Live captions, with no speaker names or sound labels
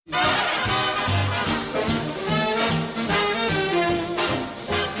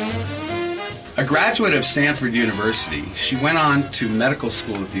A graduate of Stanford University, she went on to medical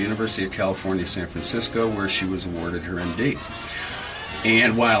school at the University of California, San Francisco, where she was awarded her MD.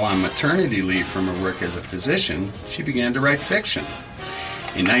 And while on maternity leave from her work as a physician, she began to write fiction.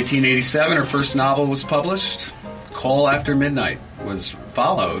 In 1987, her first novel was published. Call After Midnight was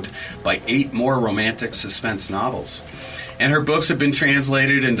followed by 8 more romantic suspense novels. And her books have been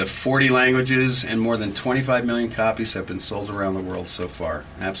translated into 40 languages, and more than 25 million copies have been sold around the world so far.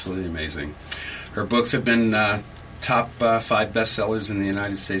 Absolutely amazing. Her books have been top 5 bestsellers in the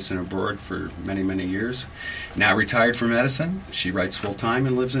United States and abroad for many, many years. Now retired from medicine, she writes full-time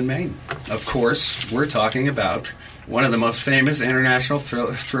and lives in Maine. Of course, we're talking about one of the most famous international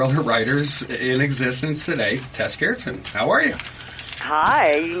thriller writers in existence today, Tess Gerritsen. How are you?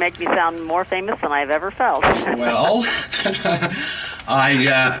 Hi, you make me sound more famous than I've ever felt. Well,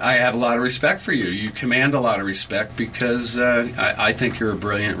 I have a lot of respect for you. You command a lot of respect because I think you're a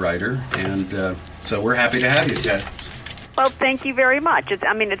brilliant writer, and so we're happy to have you, Tess. Well, thank you very much.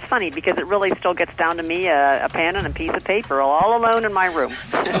 It's funny because it really still gets down to me, a pen and a piece of paper, all alone in my room.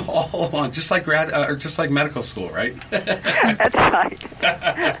 All alone, just like medical school, right? That's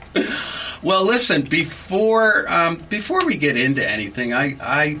right. Well, listen, before we get into anything,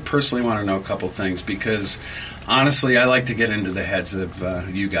 I personally want to know a couple things because, honestly, I like to get into the heads of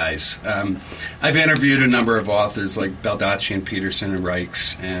you guys. I've interviewed a number of authors like Baldacci and Peterson and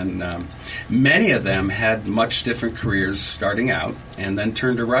Reichs, and many of them had much different careers starting out and then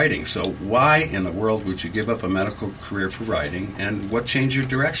turned to writing. So why in the world would you give up a medical career for writing, and what changed your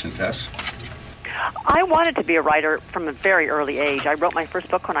direction, Tess? I wanted to be a writer from a very early age. I wrote my first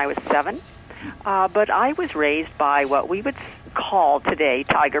book when I was 7, but I was raised by what we would call today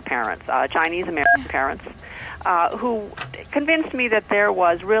tiger parents, Chinese-American parents, who convinced me that there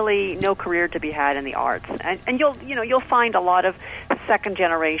was really no career to be had in the arts. And you'll find a lot of second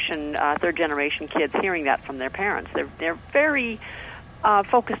generation, third generation kids hearing that from their parents. They're very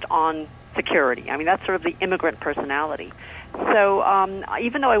focused on security. I mean, that's sort of the immigrant personality. So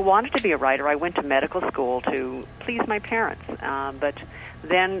even though I wanted to be a writer, I went to medical school to please my parents. But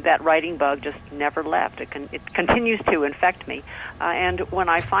then that writing bug just never left. It continues to infect me. And when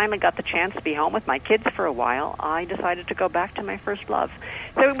I finally got the chance to be home with my kids for a while, I decided to go back to my first love.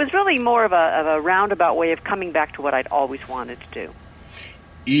 So it was really more of a roundabout way of coming back to what I'd always wanted to do.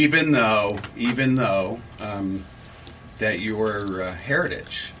 Even though that your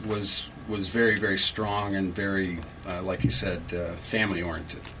heritage was very, very strong and very, like you said,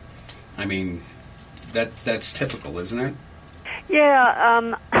 family-oriented. I mean, that's typical, isn't it?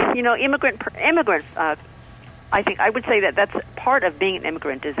 Yeah, immigrant. I think I would say that that's part of being an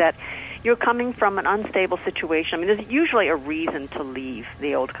immigrant is that you're coming from an unstable situation. I mean, there's usually a reason to leave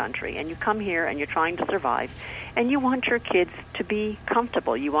the old country, and you come here and you're trying to survive, and you want your kids to be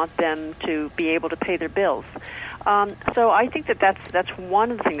comfortable. You want them to be able to pay their bills. So I think that's one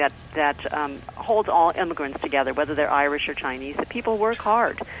of the things that holds all immigrants together, whether they're Irish or Chinese, that people work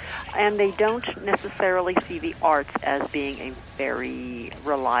hard, and they don't necessarily see the arts as being a very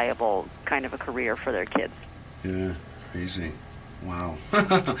reliable kind of a career for their kids. Yeah, crazy. Wow.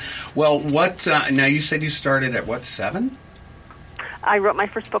 Well, what? Now you said you started at what, 7? I wrote my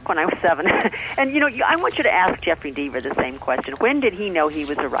first book when I was 7. And, I want you to ask Jeffrey Deaver the same question. When did he know he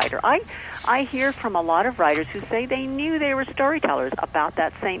was a writer? I hear from a lot of writers who say they knew they were storytellers about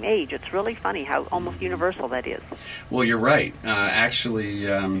that same age. It's really funny how almost universal that is. Well, you're right. Actually,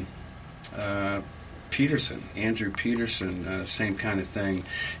 Peterson, Andrew Peterson, same kind of thing.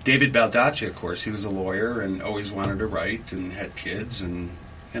 David Baldacci, of course, he was a lawyer and always wanted to write and had kids, and,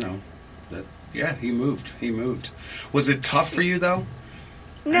 yeah, he moved. Was it tough for you, though?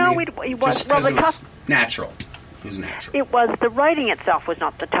 No, it was. Well, it was natural. It was natural. It was. The writing itself was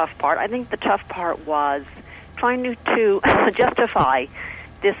not the tough part. I think the tough part was trying to justify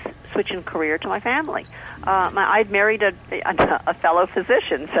this switch in career to my family. I'd married a fellow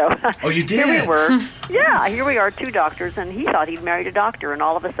physician, so oh, you did? Here we were. Yeah, here we are, 2 doctors, and he thought he'd married a doctor, and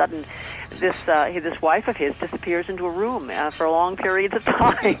all of a sudden, this wife of his disappears into a room for long periods of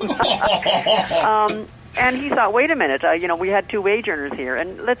time. And he thought, wait a minute, we had 2 wage earners here,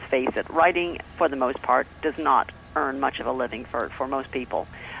 and let's face it, writing, for the most part, does not earn much of a living for most people.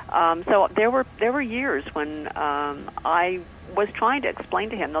 So there were years when I was trying to explain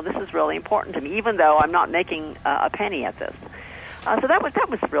to him, no, this is really important to me, even though I'm not making a penny at this. So that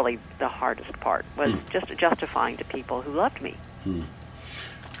was really the hardest part, was just justifying to people who loved me.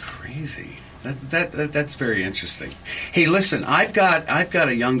 Crazy. That's very interesting. Hey, listen, I've got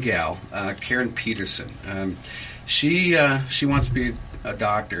a young gal, Karen Peterson. She wants to be a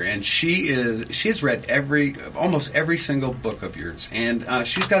doctor, and she has read almost every single book of yours, and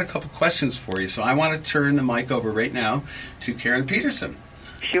she's got a couple questions for you. So I want to turn the mic over right now to Karen Peterson.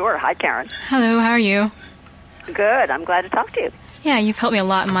 Sure. Hi, Karen. Hello, how are you? Good. I'm glad to talk to you. Yeah, you've helped me a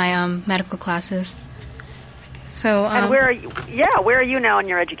lot in my medical classes. So, and where are you? Yeah, where are you now in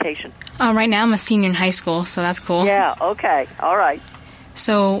your education? Right now I'm a senior in high school, so that's cool. Yeah. Okay. All right.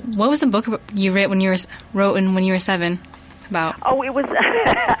 So, what was the book you wrote when you were 7 about? Oh, it was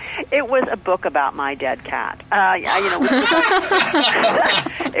it was a book about my dead cat.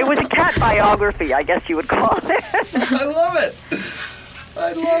 It was a cat biography, I guess you would call it. I love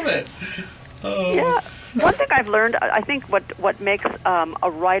it. Oh. Yeah. One thing I've learned, I think what makes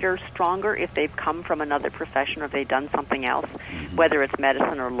a writer stronger if they've come from another profession or they've done something else, whether it's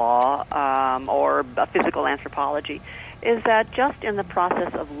medicine or law or physical anthropology, is that just in the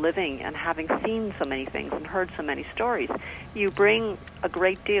process of living and having seen so many things and heard so many stories, you bring a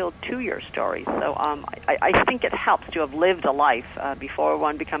great deal to your story. So I think it helps to have lived a life before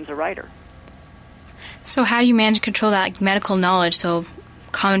one becomes a writer. So how do you manage to control that medical knowledge so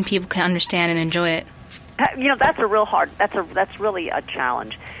common people can understand and enjoy it? That's that's really a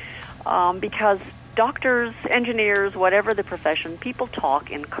challenge because doctors, engineers, whatever the profession, people talk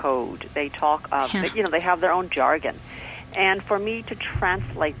in code. They talk, they have their own jargon. And for me to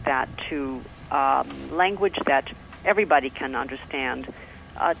translate that to language that everybody can understand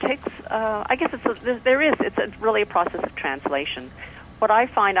takes, I guess it's really a process of translation. What I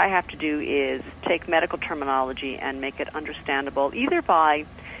find I have to do is take medical terminology and make it understandable either by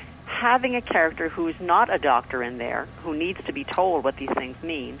having a character who's not a doctor in there, who needs to be told what these things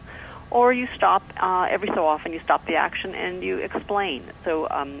mean, or you stop, every so often you stop the action and you explain. So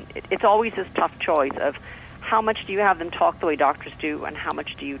it's always this tough choice of how much do you have them talk the way doctors do and how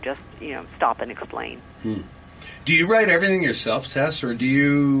much do you just, stop and explain. Do you write everything yourself, Tess, or do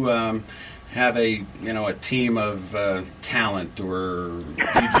you have a team of talent, or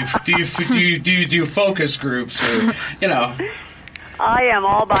do you do focus groups, or I am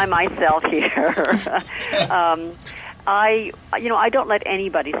all by myself here. I don't let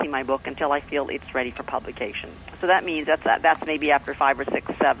anybody see my book until I feel it's ready for publication. So that means that's maybe after 5 or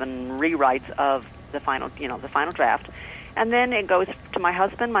 6, 7 rewrites of the final draft, and then it goes to my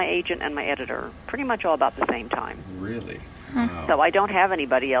husband, my agent, and my editor, pretty much all about the same time. Really? Wow. So I don't have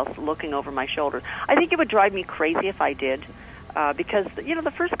anybody else looking over my shoulder. I think it would drive me crazy if I did, because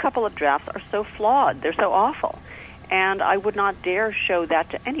the first couple of drafts are so flawed, they're so awful. And I would not dare show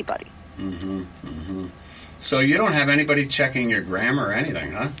that to anybody. So you don't have anybody checking your grammar or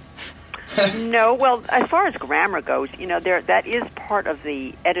anything, huh? No. Well, as far as grammar goes, that is part of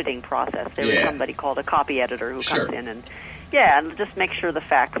the editing process. There is somebody called a copy editor who comes in and just make sure the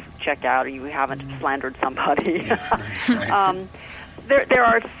facts check out or you haven't slandered somebody. Right. There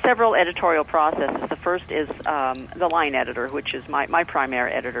are several editorial processes. The first is the line editor, which is my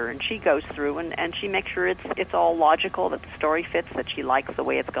primary editor, and she goes through and she makes sure it's all logical, that the story fits, that she likes the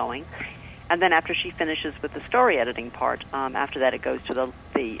way it's going. And then after she finishes with the story editing part, after that it goes to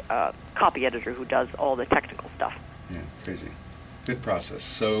the copy editor who does all the technical stuff. Yeah, crazy. Good process.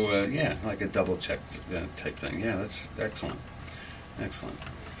 So, like a double-check type thing. Yeah, that's excellent. Excellent.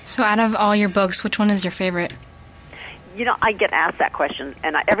 So out of all your books, which one is your favorite? I get asked that question,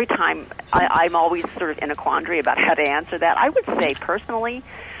 and every time I'm always sort of in a quandary about how to answer that. I would say, personally,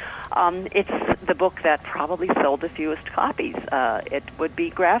 it's the book that probably sold the fewest copies. It would be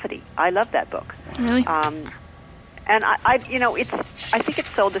Gravity. I love that book. Really? And I think it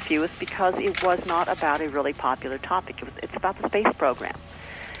sold the fewest because it was not about a really popular topic. It's about the space program.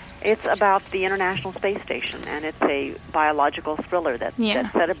 It's about the International Space Station, and it's a biological thriller that's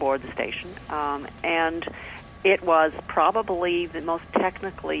set aboard the station. And it was probably the most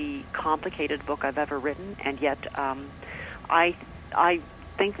technically complicated book I've ever written, and yet I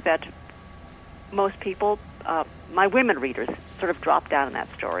think that most people, my women readers, sort of dropped out in that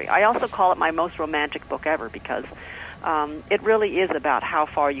story. I also call it my most romantic book ever because it really is about how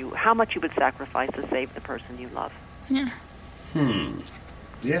much you would sacrifice to save the person you love. Yeah.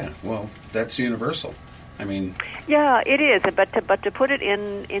 Yeah. Well, that's universal. I mean. Yeah, it is. But to put it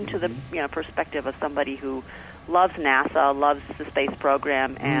into the perspective of somebody who loves NASA, loves the space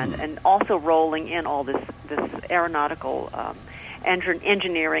program, and also rolling in all this aeronautical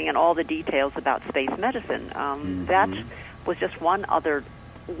engineering and all the details about space medicine. That was just one other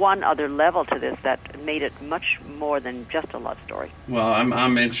level to this that made it much more than just a love story. Well,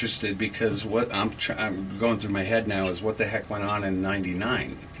 I'm interested because what I'm going through my head now is what the heck went on in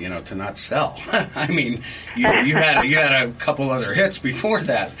 '99, to not sell. I mean, you had a couple other hits before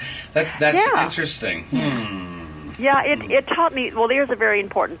that. That's interesting. Yeah, it taught me, well, there's a very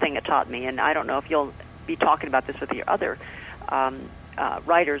important thing it taught me, and I don't know if you'll be talking about this with your other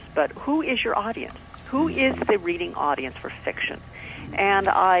writers, but who is your audience? Who is the reading audience for fiction? And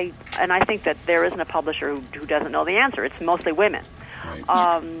I think that there isn't a publisher who doesn't know the answer. It's mostly women.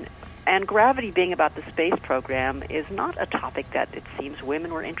 Right. And Gravity being about the space program is not a topic that it seems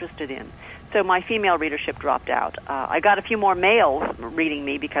women were interested in. So my female readership dropped out. I got a few more males reading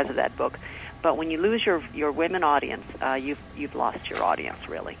me because of that book, but when you lose your women audience, you've lost your audience,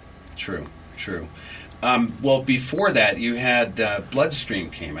 really. True. Well, before that, you had Bloodstream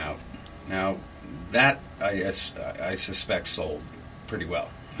came out. Now, that I suspect sold pretty well.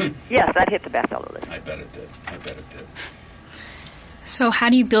 Yes, that hit the bestseller list. I bet it did. So how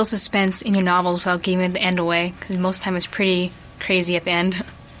do you build suspense in your novels without giving the end away? Because most of the time it's pretty crazy at the end.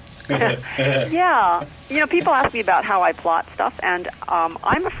 Yeah. People ask me about how I plot stuff, and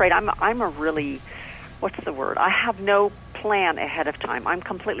I'm afraid I'm a really, what's the word? I have no plan ahead of time. I'm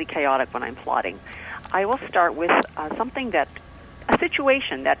completely chaotic when I'm plotting. I will start with a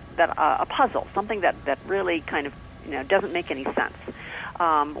situation a puzzle, something that really kind of doesn't make any sense.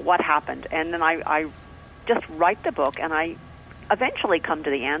 What happened, and then I just write the book, and I eventually come to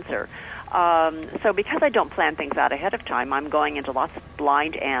the answer. So because I don't plan things out ahead of time, I'm going into lots of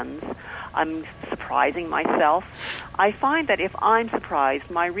blind ends. I'm surprising myself. I find that if I'm surprised,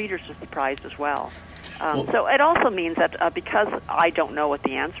 my readers are surprised as well. So it also means that because I don't know what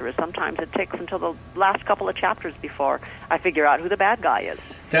the answer is, sometimes it takes until the last couple of chapters before I figure out who the bad guy is.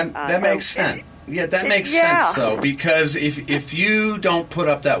 That makes sense. Yeah, that makes sense, though, because if you don't put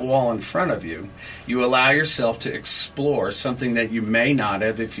up that wall in front of you, you allow yourself to explore something that you may not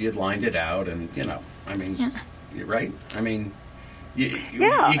have if you had lined it out, and, you're right? I mean, you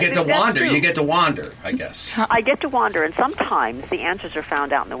get to wander. True. You get to wander, I guess. I get to wander, and sometimes the answers are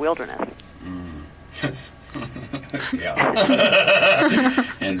found out in the wilderness. Yeah.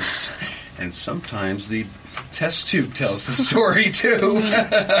 and sometimes the test tube tells the story too.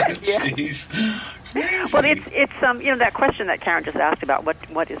 Jeez. Well, it's that question that Karen just asked about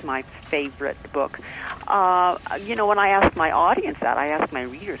what is my favorite book. When I ask my audience that, I ask my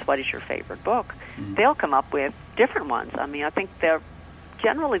readers, what is your favorite book? Mm. They'll come up with different ones. I mean, I think they'll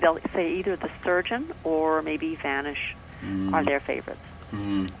say either The Surgeon or maybe Vanish are their favorites.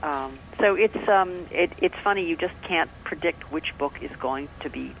 Mm. So it's funny. You just can't predict which book is going to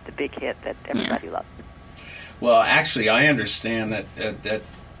be the big hit that everybody loves. Well, actually, I understand that.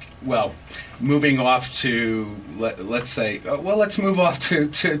 Well, moving off to let's move off to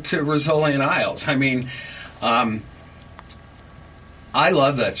Rizzoli Isles. I mean, I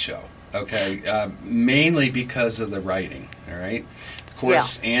love that show. Okay, mainly because of the writing. All right, of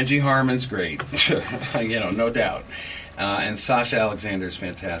course, Angie Harmon's great. No doubt. And Sasha Alexander's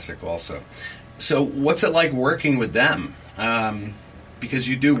fantastic also. So what's it like working with them? Because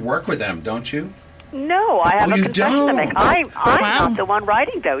you do work with them, don't you? No, I have a confession to make. I'm Wow. not the one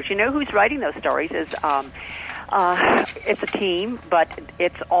writing those. You know who's writing those stories is it's a team, but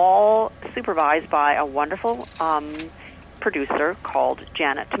it's all supervised by a wonderful producer called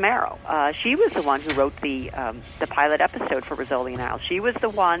Janet Tamaro. She was the one who wrote the pilot episode for Rizzoli Isles. She was the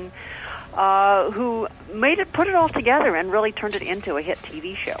one who put it all together and really turned it into a hit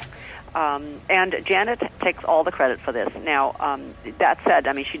TV show. And Janet takes all the credit for this. Now, that said,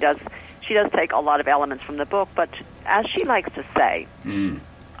 I mean, she does take a lot of elements from the book, but as she likes to say,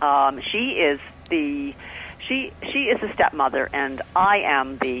 she is the stepmother, and I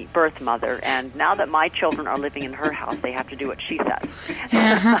am the birth mother. And now that my children are living in her house, they have to do what she says.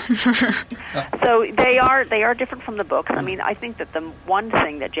 So they are different from the books. I mean, I think that the one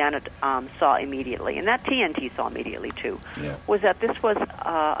thing that Janet saw immediately, and that TNT saw immediately too, was that this was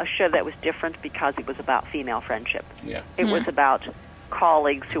a show that was different because it was about female friendship. Yeah. It was about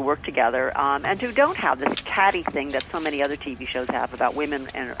colleagues who work together and who don't have this catty thing that so many other TV shows have about women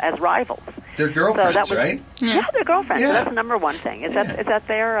as rivals. They're girlfriends, right? Yeah, they're girlfriends. Yeah. So that's the number one thing. Is that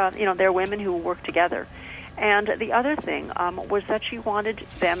they're women who work together. And the other thing was that she wanted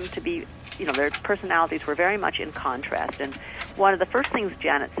them to be, their personalities were very much in contrast. And one of the first things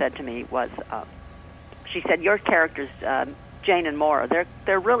Janet said to me was, she said, "Your characters, Jane and Maura,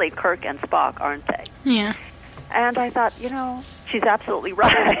 they're really Kirk and Spock, aren't they?" Yeah. And I thought, she's absolutely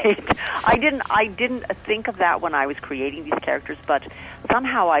right. I didn't think of that when I was creating these characters, but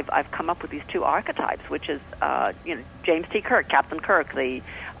somehow I've come up with these two archetypes, which is James T. Kirk, Captain Kirk, the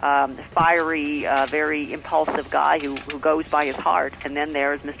fiery, very impulsive guy who goes by his heart, and then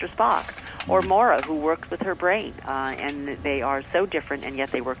there's Mr. Spock, or Maura, who works with her brain, and they are so different, and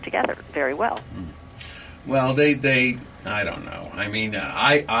yet they work together very well. Well, they I don't know. I mean,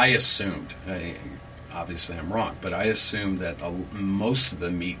 I assumed. obviously I'm wrong, but I assumed that most of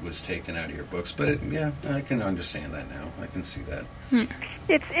the meat was taken out of your books. But I can understand that now. I can see that.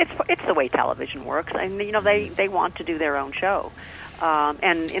 It's the way television works. And they want to do their own show.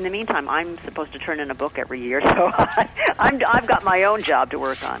 And in the meantime, I'm supposed to turn in a book every year, so I've got my own job to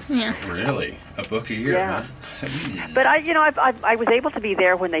work on. Yeah. Really? A book a year, yeah. Huh? But I was able to be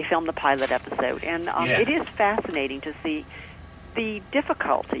there when they filmed the pilot episode, and it is fascinating to see the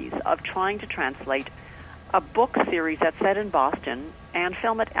difficulties of trying to translate a book series that's set in Boston and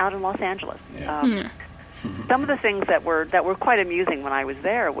film it out in Los Angeles. Yeah. Some of the things that were quite amusing when I was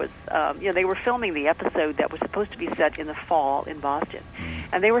there was, they were filming the episode that was supposed to be set in the fall in Boston,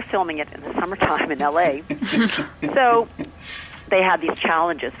 and they were filming it in the summertime in L.A. So they had these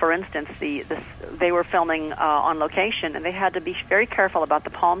challenges. For instance, they were filming on location, and they had to be very careful about the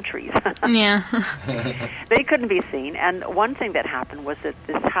palm trees. Yeah. They couldn't be seen, and one thing that happened was that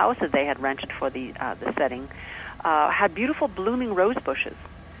this house that they had rented for the setting had beautiful blooming rose bushes.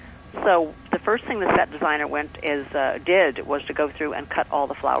 So the first thing the set designer did was to go through and cut all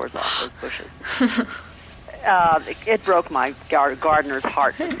the flowers off those bushes. It broke my gardener's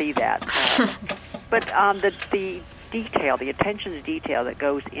heart to see that. But the detail, the attention to detail that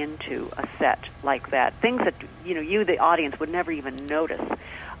goes into a set like that, things that you, the audience, would never even notice.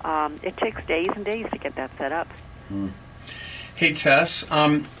 It takes days and days to get that set up. Hey, Tess,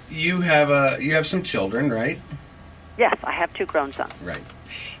 you have some children, right? Yes, I have 2 grown sons. Right.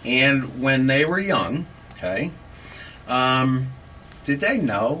 And when they were young, okay, did they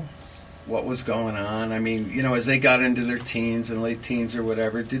know what was going on? I mean, as they got into their teens and late teens or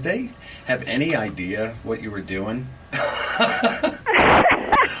whatever, did they have any idea what you were doing?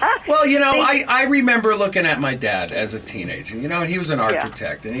 Well, I remember looking at my dad as a teenager. He was an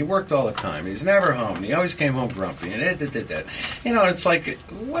architect, and he worked all the time. He's never home, and he always came home grumpy, and it's like,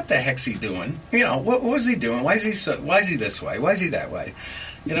 what the heck's he doing? What was he doing? Why is he this way? Why is he that way?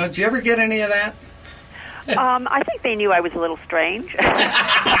 Did you ever get any of that? I think they knew I was a little strange. Kids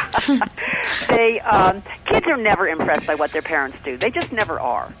are never impressed by what their parents do. They just never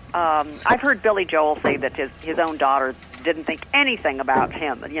are. I've heard Billy Joel say that his own daughter didn't think anything about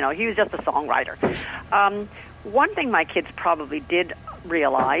him. He was just a songwriter. One thing my kids probably did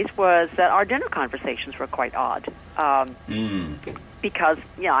realize was that our dinner conversations were quite odd. Because,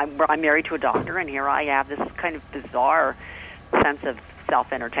 I'm married to a doctor, and here I have this kind of bizarre sense of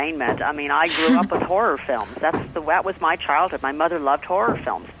self-entertainment. I mean, I grew up with horror films. That was my childhood. My mother loved horror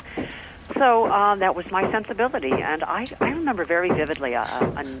films. So that was my sensibility. And I remember very vividly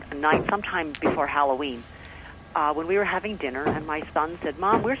a night sometime before Halloween when we were having dinner, and my son said,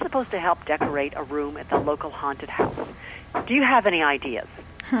 "Mom, we're supposed to help decorate a room at the local haunted house. Do you have any ideas?"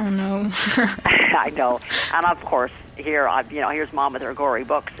 Oh, no. I know. And, of course, here's Mom with her gory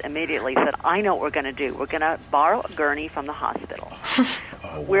books, immediately said, "I know what we're going to do. We're going to borrow a gurney from the hospital.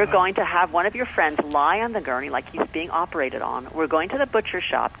 We're going to have one of your friends lie on the gurney like he's being operated on. We're going to the butcher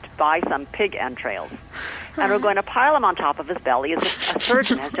shop to buy some pig entrails. And we're going to pile him on top of his belly as if a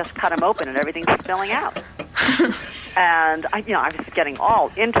surgeon has just cut him open and everything's spilling out." And, I was getting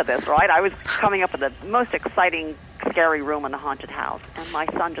all into this, right? I was coming up with the most exciting, scary room in the haunted house. And my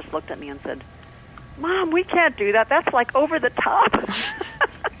son just looked at me and said, "Mom, we can't do that. That's like over the top."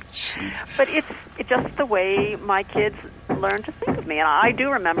 But it's just the way my kids learn to think of me. And I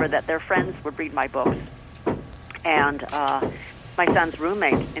do remember that their friends would read my books. And my son's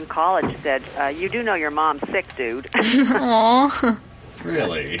roommate in college said, "You do know your mom's sick, dude." Aww.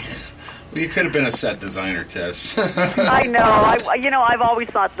 Really? Well, you could have been a set designer, Tess. I know. I've always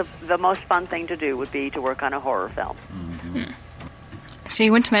thought the most fun thing to do would be to work on a horror film. Mm-hmm. So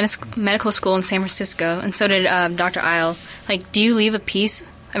you went to medical school in San Francisco, and so did Dr. Isle. Do you leave a piece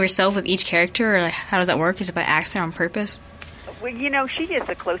of yourself with each character, or how does that work? Is it by accident or on purpose? Well, she is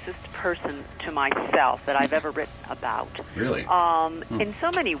the closest person to myself that I've ever written about. Really? In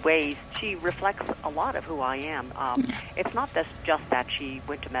so many ways, she reflects a lot of who I am. It's not just that she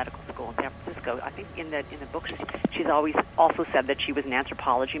went to medical school in San Francisco. I think in the book, she's always also said that she was an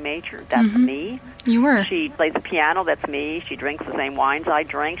anthropology major. That's me. You were. She plays the piano. That's me. She drinks the same wines I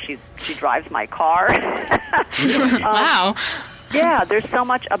drink. She drives my car. Wow. Yeah, there's so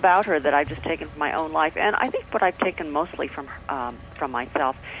much about her that I've just taken from my own life, and I think what I've taken mostly from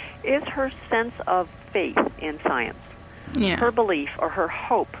myself is her sense of faith in science. Yeah. Her belief or her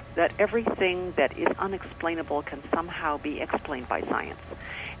hope that everything that is unexplainable can somehow be explained by science.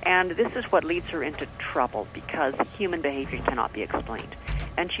 And this is what leads her into trouble, because human behavior cannot be explained.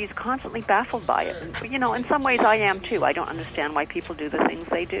 And she's constantly baffled by it. And, in some ways I am too. I don't understand why people do the things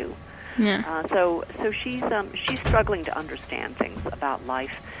they do. Yeah. So she's struggling to understand things about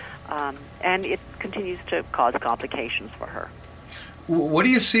life. and it continues to cause complications for her. What do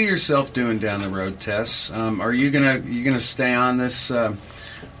you see yourself doing down the road, Tess? Are you gonna stay on this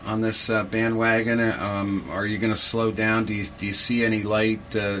bandwagon? Are you gonna slow down? Do you see any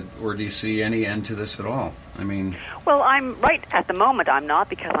light, or do you see any end to this at all? I mean, well, I'm right at the moment. I'm not,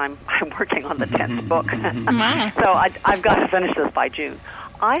 because I'm working on the 10th book, so I've got to finish this by June.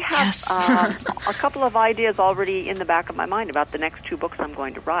 I have a couple of ideas already in the back of my mind about the next 2 books I'm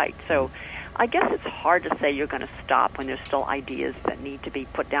going to write. So I guess it's hard to say you're going to stop when there's still ideas that need to be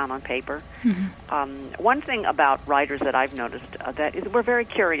put down on paper. Mm-hmm. One thing about writers that I've noticed that is we're very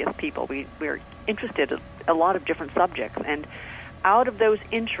curious people. We're interested in a lot of different subjects, and out of those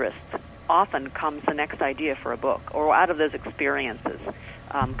interests often comes the next idea for a book, or out of those experiences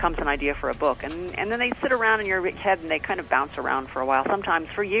comes an idea for a book. And then they sit around in your head and they kind of bounce around for a while, sometimes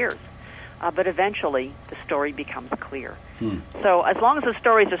for years. But eventually the story becomes clear. So as long as the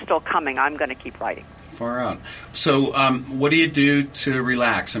stories are still coming, I'm going to keep writing. Far out. So what do you do to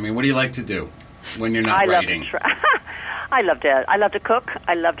relax? I mean, what do you like to do when you're not writing? I love to cook.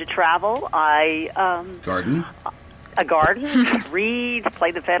 I love to travel. Garden? A garden, read,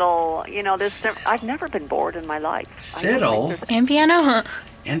 play the fiddle. You know, I've never been bored in my life. Fiddle? And piano? Huh?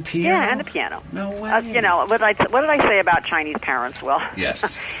 And piano? Yeah, and the piano. No way. You know, what did I say about Chinese parents? Well,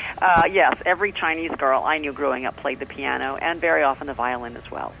 yes. Yes, every Chinese girl I knew growing up played the piano, and very often the violin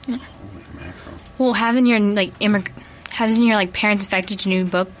as well. Holy mackerel. Well, hasn't your parents affected your new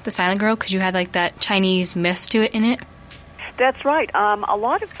book, The Silent Girl? Because you had that Chinese myths to it in it. That's right. A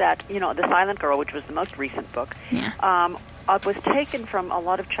lot of that, The Silent Girl, which was the most recent book, was taken from a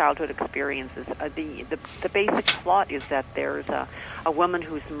lot of childhood experiences. The basic plot is that there's a woman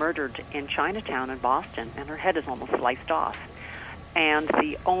who's murdered in Chinatown in Boston, and her head is almost sliced off. And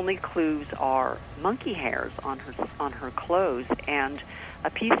the only clues are monkey hairs on her clothes and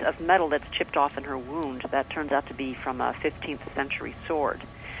a piece of metal that's chipped off in her wound that turns out to be from a 15th century sword.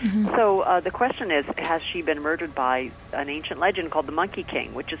 Mm-hmm. So the question is, has she been murdered by an ancient legend called the Monkey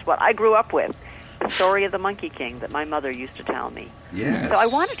King, which is what I grew up with, the story of the Monkey King that my mother used to tell me. Yes. So I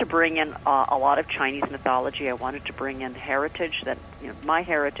wanted to bring in a lot of Chinese mythology. I wanted to bring in heritage, my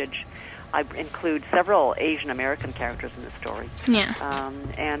heritage. I include several Asian American characters in the story. Yeah.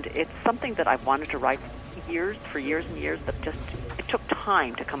 And it's something that I've wanted to write for years and years, but it took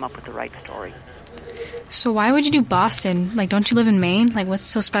time to come up with the right story. So why would you do Boston? Don't you live in Maine? What's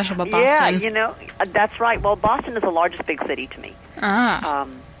so special about Boston? Yeah, that's right. Well, Boston is the largest big city to me. Ah.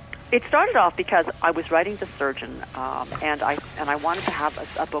 It started off because I was writing The Surgeon, and I wanted to have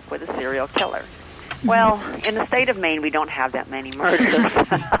a book with a serial killer. Well, in the state of Maine, we don't have that many murders.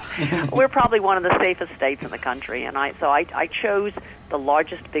 We're probably one of the safest states in the country, and I chose the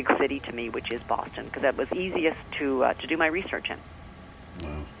largest big city to me, which is Boston, because that was easiest to do my research in.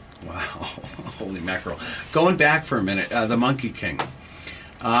 Wow. Holy mackerel. Going back for a minute, the Monkey King.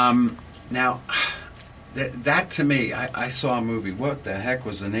 Now, that to me, I saw a movie. What the heck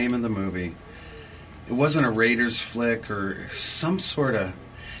was the name of the movie? It wasn't a Raiders flick or some sort of...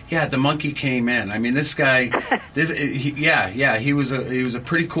 Yeah, the monkey came in. I mean, this guy, he was a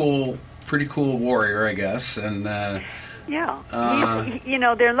pretty cool warrior, I guess, and there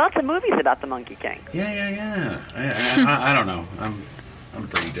are lots of movies about the Monkey King. Yeah. I don't know. I'm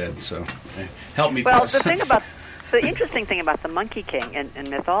pretty dead, so help me. Well, Tess. the interesting thing about the Monkey King in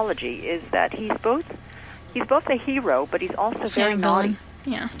mythology is that he's both a hero, but he's also very naughty.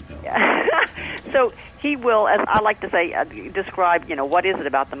 Yeah. So he will, as I like to say, describe, what is it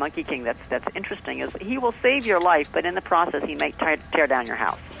about the Monkey King that's interesting, is he will save your life, but in the process he may tear down your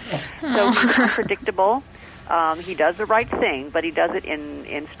house. So he's unpredictable. He does the right thing, but he does it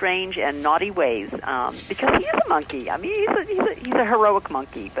in strange and naughty ways, because he is a monkey. I mean, he's a heroic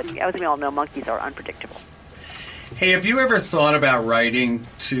monkey, but as we all know, monkeys are unpredictable. Hey, have you ever thought about writing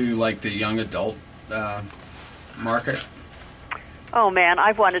to, the young adult market? Oh, man,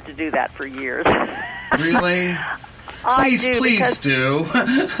 I've wanted to do that for years. Really? Please do.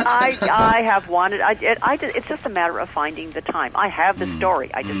 I have wanted. It's just a matter of finding the time. I have the story.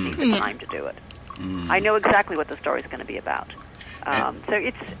 I just need the time to do it. I know exactly what the story is going to be about. So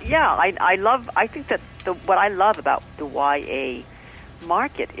it's I think that what I love about the YA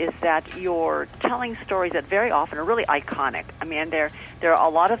market is that you're telling stories that very often are really iconic. I mean, there are a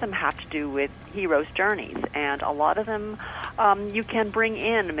lot of them have to do with heroes' journeys, and a lot of them you can bring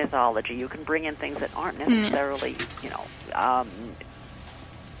in mythology. You can bring in things that aren't necessarily,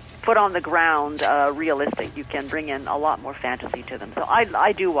 put on the ground realistic. You can bring in a lot more fantasy to them. So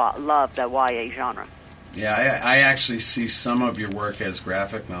I do love the YA genre. Yeah, I actually see some of your work as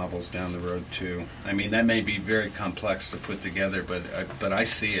graphic novels down the road too. I mean, that may be very complex to put together, but I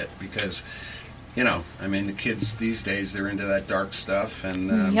see it because, I mean, the kids these days, they're into that dark stuff,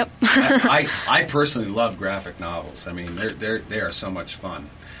 and Yep. I personally love graphic novels. I mean, they are so much fun.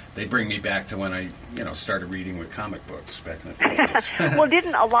 They bring me back to when I, started reading with comic books back in the 50s. Well,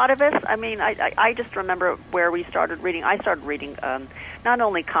 didn't a lot of us? I mean, I just remember where we started reading. I started reading not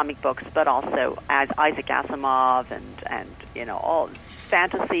only comic books, but also as Isaac Asimov and all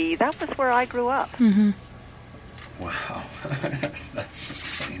fantasy. That was where I grew up. Mm-hmm. Wow, that's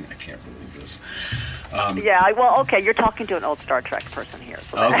insane! I can't believe this. Okay, you're talking to an old Star Trek person here.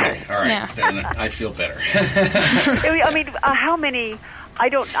 So Okay, all right, Yeah. then I feel better. I mean, how many? I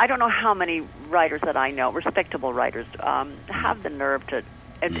don't know how many writers that I know, respectable writers, have the nerve to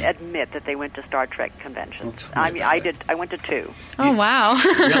admit that they went to Star Trek conventions. Well, I mean, I did. I went to 2. Oh, wow.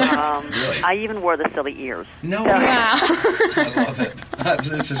 Really? Really? I even wore the silly ears. No, Wow. I love it.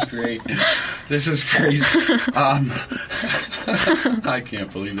 This is great. This is great. I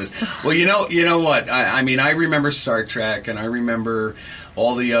can't believe this. Well, you know what? I mean, I remember Star Trek, and I remember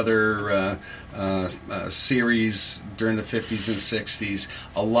all the other series during the 50s and 60s.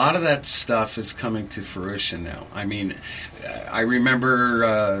 A lot of that stuff is coming to fruition now. I mean, I remember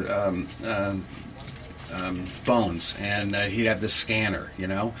Bones, and he'd have the scanner.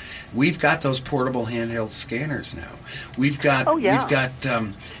 We've got those portable handheld scanners now. We've got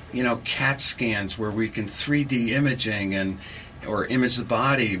CAT scans where we can 3D imaging or image the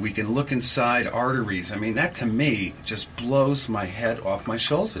body. We can look inside arteries. I mean, that to me just blows my head off my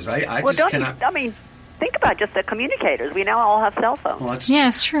shoulders. I just cannot. I mean, think about just the communicators. We now all have cell phones. Well, Yeah,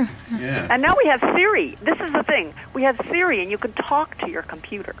 it's true. Yeah. And now we have Siri. This is the thing. We have Siri, and you can talk to your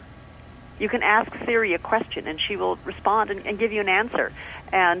computer. You can ask Siri a question, and she will respond and give you an answer.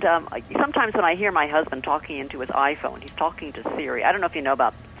 And sometimes when I hear my husband talking into his iPhone, he's talking to Siri. I don't know if you know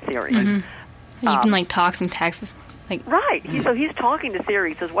about Siri. Mm-hmm. You can, talk some texts. Right. So he's talking to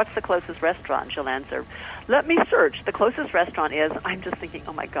Siri. He says, "What's the closest restaurant?" She'll answer, "Let me search. The closest restaurant is..." I'm just thinking,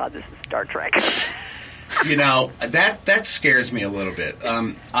 oh, my God, this is Star Trek. That scares me a little bit.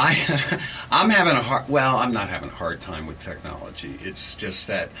 I'm having a hard. Well, I'm not having a hard time with technology. It's just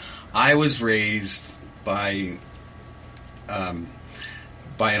that I was raised by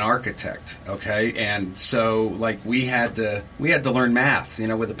an architect. Okay, and so we had to learn math,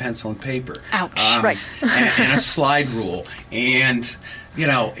 with a pencil and paper. Ouch! Right. and a slide rule, and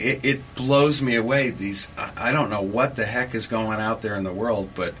it blows me away. I don't know what the heck is going out there in the world,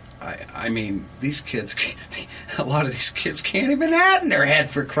 but I mean, these kids, a lot of these kids can't even add in their head,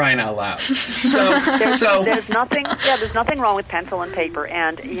 for crying out loud. There's nothing wrong with pencil and paper,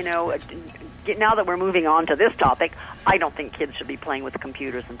 and now that we're moving on to this topic, I don't think kids should be playing with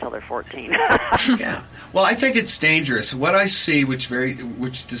computers until they're 14. Yeah. Well, I think it's dangerous. What I see, which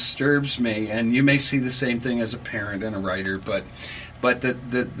disturbs me, and you may see the same thing as a parent and a writer, but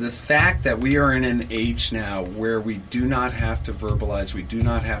the fact that we are in an age now where we do not have to verbalize, we do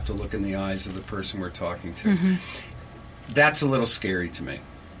not have to look in the eyes of the person we're talking to, that's a little scary to me.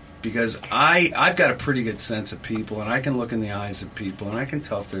 Because I've got a pretty good sense of people, and I can look in the eyes of people, and I can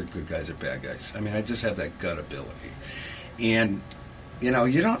tell if they're good guys or bad guys. I mean, I just have that gut ability. And, you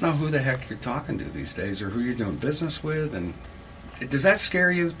don't know who the heck you're talking to these days or who you're doing business with. And does that scare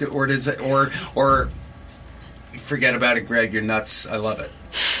you? Or does it, or forget about it, Greg, you're nuts, I love it?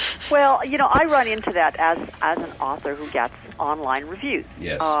 Well, I run into that as an author who gets online reviews.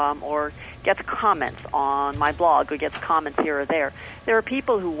 Yes. Or gets comments on my blog, or gets comments here or there. There are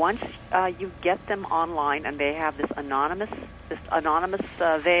people who once you get them online and they have this anonymous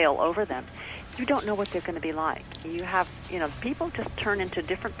veil over them, you don't know what they're going to be like. You have, people just turn into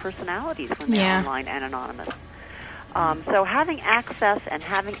different personalities when they're online and anonymous. So having access and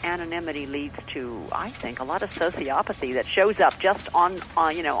having anonymity leads to, I think, a lot of sociopathy that shows up just on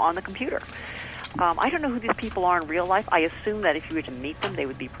the computer. I don't know who these people are in real life. I assume that if you were to meet them, they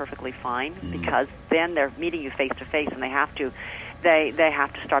would be perfectly fine, because then they're meeting you face to face, and they have to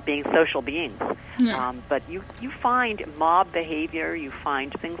start being social beings. Yeah. But you find mob behavior, you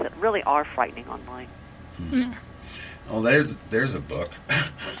find things that really are frightening online. Yeah. Oh, there's a book.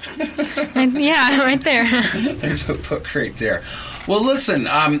 Yeah, right there. There's a book right there. Well, listen,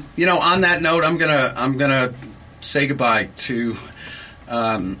 on that note, I'm gonna say goodbye to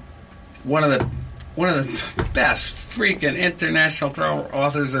one of the best freaking international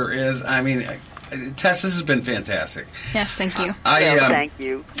authors there is. I mean, Tess, this has been fantastic. Yes, thank you. Thank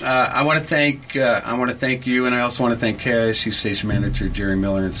you. I want to thank you, and I also want to thank KISU station manager Jerry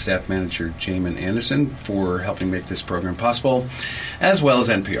Miller and staff manager Jamin Anderson for helping make this program possible, as well as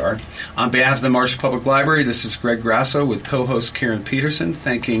NPR. On behalf of the Marshall Public Library, this is Greg Grasso with co-host Karen Peterson,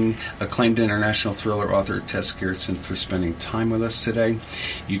 thanking acclaimed international thriller author Tess Gerritsen for spending time with us today.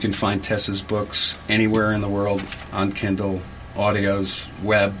 You can find Tess's books anywhere in the world on Kindle, audios,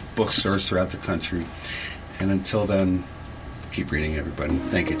 web, bookstores throughout the country. And until then, keep reading, everybody.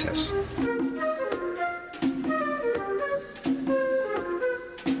 Thank you, Tess.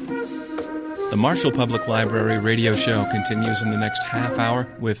 The Marshall Public Library radio show continues in the next half hour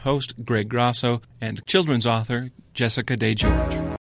with host Greg Grasso and children's author Jessica DeGeorge.